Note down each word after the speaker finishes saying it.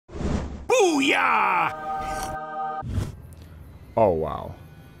Booyah! Oh wow.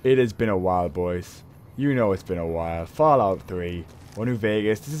 It has been a while, boys. You know it's been a while. Fallout 3. Or New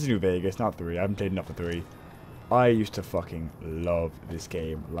Vegas. This is New Vegas, not 3. I haven't played enough of 3. I used to fucking love this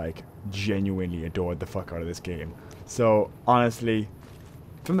game. Like, genuinely adored the fuck out of this game. So, honestly,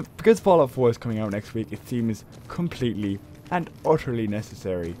 because Fallout 4 is coming out next week, it seems completely and utterly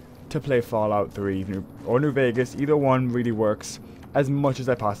necessary to play Fallout 3 or New Vegas. Either one really works as much as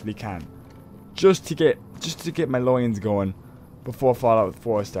I possibly can. Just to get my loins going before Fallout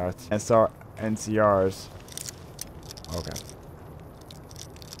 4 starts. And start NCRs. Okay.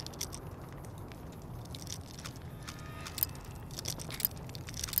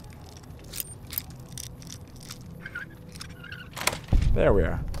 There we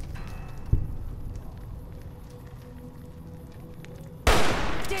are.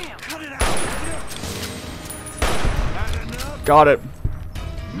 Damn. Cut it out. Got it.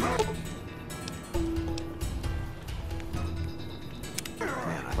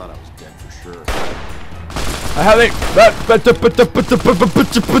 Man, I thought I was dead for sure. I have it.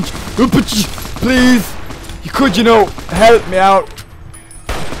 Please. You could, help me out.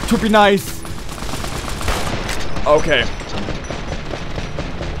 It would be nice. Okay.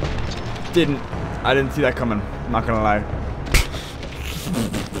 I didn't see that coming. I'm not gonna lie.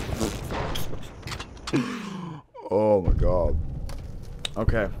 Oh my god.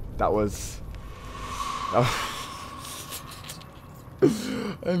 Okay, that was.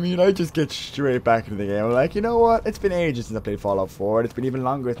 I mean, I just get straight back into the game. I'm like, you know what? It's been ages since I played Fallout 4. And it's been even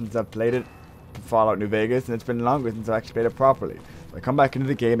longer since I've played it, Fallout New Vegas, and it's been longer since I've actually played it properly. So I come back into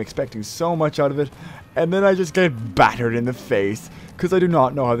the game expecting so much out of it, and then I just get battered in the face because I do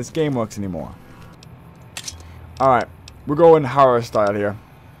not know how this game works anymore. Alright, we're going horror style here.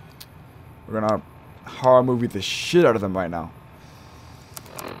 We're gonna horror movie the shit out of them right now.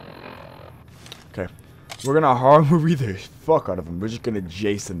 Okay. We're gonna horror movie the fuck out of them. We're just gonna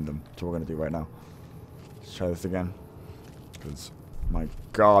Jason them. That's what we're gonna do right now. Let's try this again. Because, my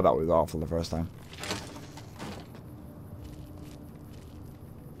god, that was awful the first time.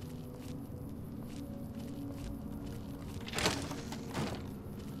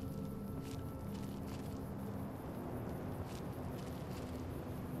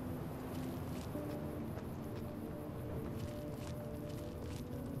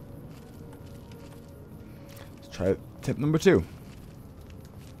 Try tip number 2.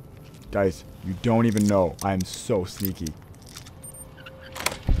 Guys, you don't even know I'm so sneaky.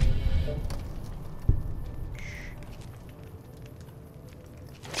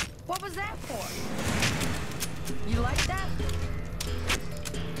 What was that for? You like that?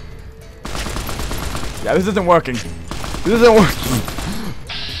 Yeah, this isn't working. This isn't working.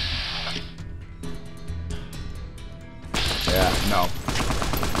 Yeah, no.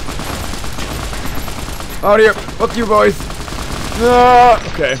 Out here. Fuck you, boys.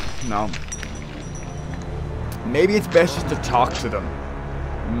 Okay, no. Maybe it's best just to talk to them.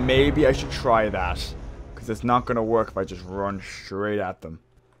 Maybe I should try that. Because it's not going to work if I just run straight at them.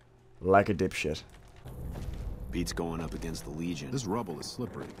 Like a dipshit. Beat's going up against the Legion. This rubble is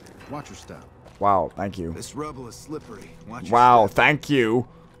slippery. Watch your step. Wow, thank you. This rubble is slippery. Watch your Wow, step. thank you.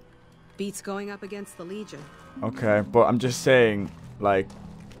 Beat's going up against the Legion. Okay, but I'm just saying, like,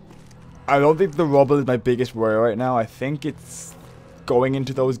 I don't think the rubble is my biggest worry right now. I think it's going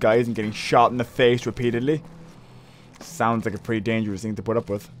into those guys and getting shot in the face repeatedly. Sounds like a pretty dangerous thing to put up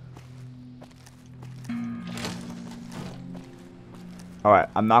with. Alright,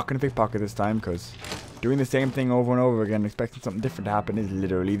 I'm not going to pickpocket this time because doing the same thing over and over again, expecting something different to happen, is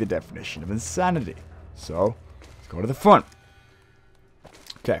literally the definition of insanity. So, let's go to the front.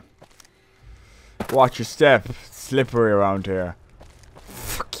 Okay. Watch your step. It's slippery around here.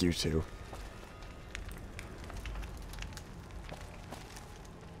 Fuck you two.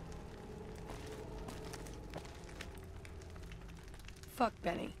 Fuck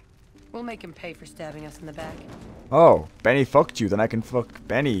Benny. We'll make him pay for stabbing us in the back. Oh, Benny fucked you. Then I can fuck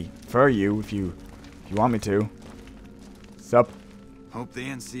Benny for you if you want me to. Sup? Hope the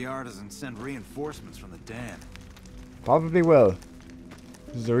NCR doesn't send reinforcements from the dam. Probably will.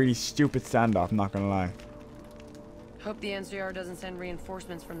 This is a really stupid standoff, I'm not gonna lie. Hope the NCR doesn't send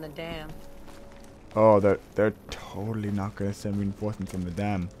reinforcements from the dam. Oh, they're totally not gonna send reinforcements from the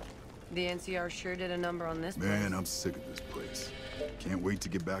dam. The NCR sure did a number on this place. Man, I'm sick of this place. Can't wait to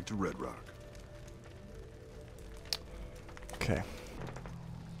get back to Red Rock. Okay.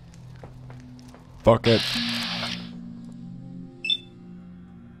 Fuck it.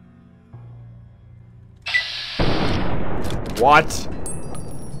 What?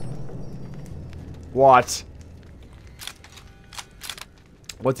 What?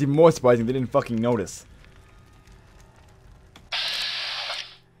 What's even more surprising, they didn't fucking notice.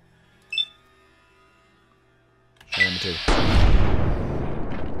 Number 2.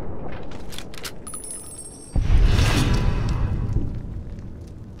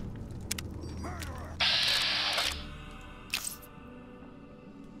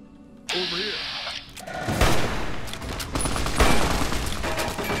 Over here.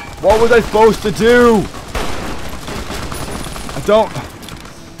 What was I supposed to do? I don't.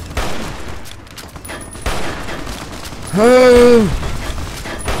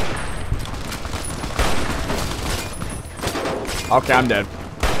 Okay, I'm dead.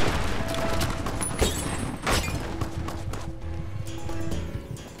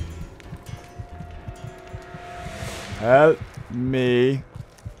 Help me.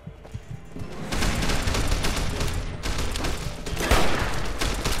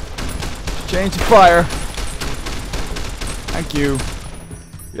 Change the fire. Thank you.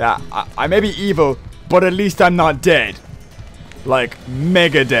 Yeah, I may be evil, but at least I'm not dead. Like,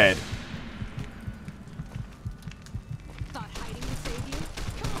 mega dead. Thought hiding would save you?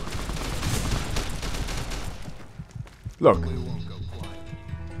 Come Look.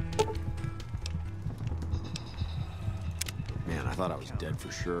 Man, I thought I was dead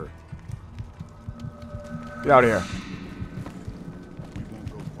for sure. Get out of here. We won't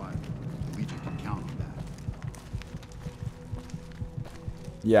go quiet. The Legion can count on that.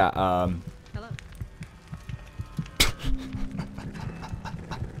 Yeah, Hello.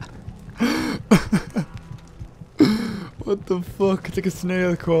 What the fuck? It's like a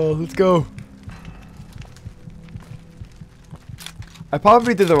snail crawl. Let's go. I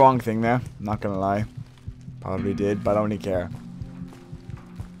probably did the wrong thing there. Not gonna lie. Probably did, but I don't really care.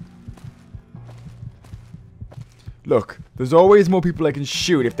 Look, there's always more people I can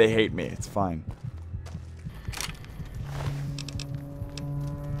shoot if they hate me. It's fine.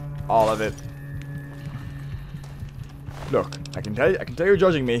 All of it. Look, I can tell you're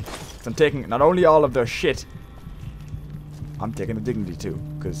judging me. 'Cause I'm taking not only all of their shit, I'm taking the dignity too.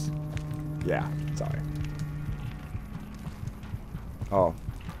 Cause, yeah, sorry. Oh,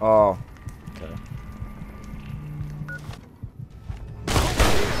 oh, okay.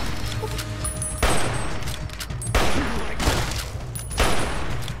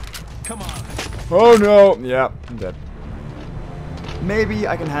 Come on. Oh no! Yeah, I'm dead. Maybe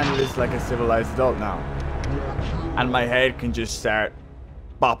I can handle this like a civilized adult now. And my head can just start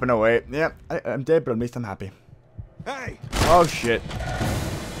bopping away. Yeah, I'm dead, but at least I'm happy. Hey! Oh shit.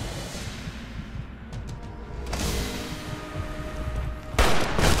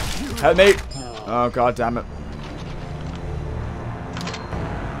 Help me! Oh god damn it.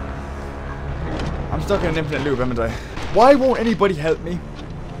 I'm stuck in an infinite loop, haven't I? Why won't anybody help me?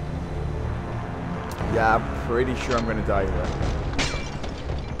 Yeah, I'm pretty sure I'm gonna die here.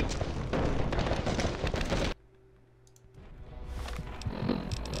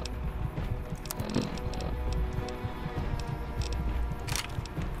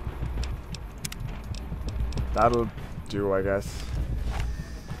 That'll do, I guess.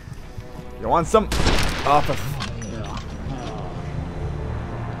 You want some? Oh, for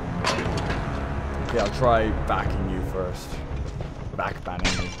okay, I'll try backing you first. Back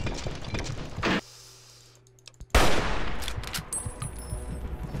banning you.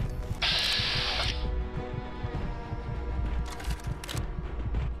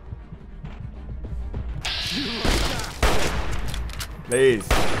 Please.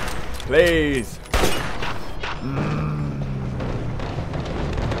 Please.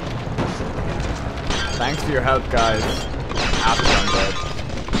 Thanks for your help, guys. After I'm dead.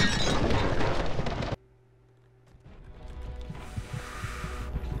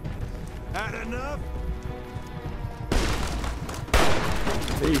 Had enough?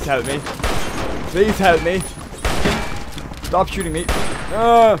 Please help me. Please help me. Stop shooting me.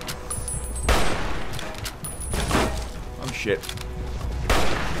 Ah. Oh shit.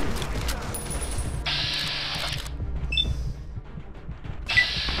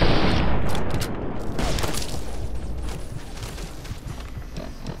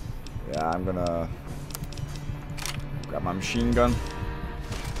 Yeah, I'm gonna grab my machine gun.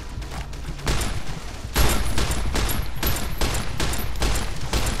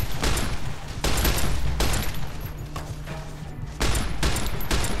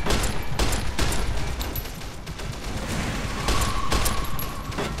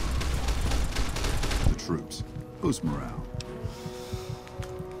 The troops. Boost morale.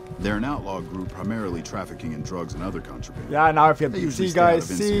 They're an outlaw group primarily trafficking in drugs and other contraband. Yeah, now I feel. They usually See, stay out guys,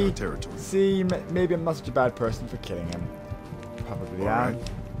 of see, NCR territory. see. Maybe I'm not such a bad person for killing him. Probably, yeah.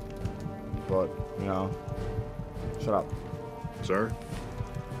 Alright. But you know, shut up. Sir?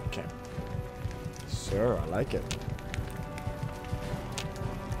 sir. I like it.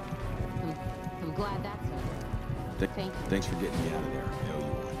 I'm glad that's over. Thank you. Thanks for getting me out of there. I owe you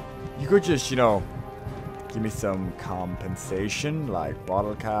one. You could just, you know, give me some compensation, like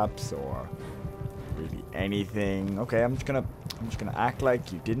bottle caps or really anything. Okay, I'm just gonna act like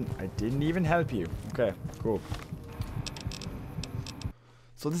I didn't even help you. Okay, cool.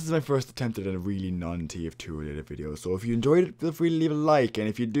 So this is my first attempt at a really non-TF2 related video. So if you enjoyed it, feel free to leave a like. And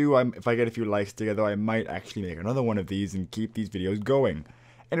if you do, if I get a few likes together, I might actually make another one of these and keep these videos going.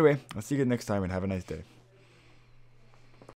 Anyway, I'll see you next time and have a nice day.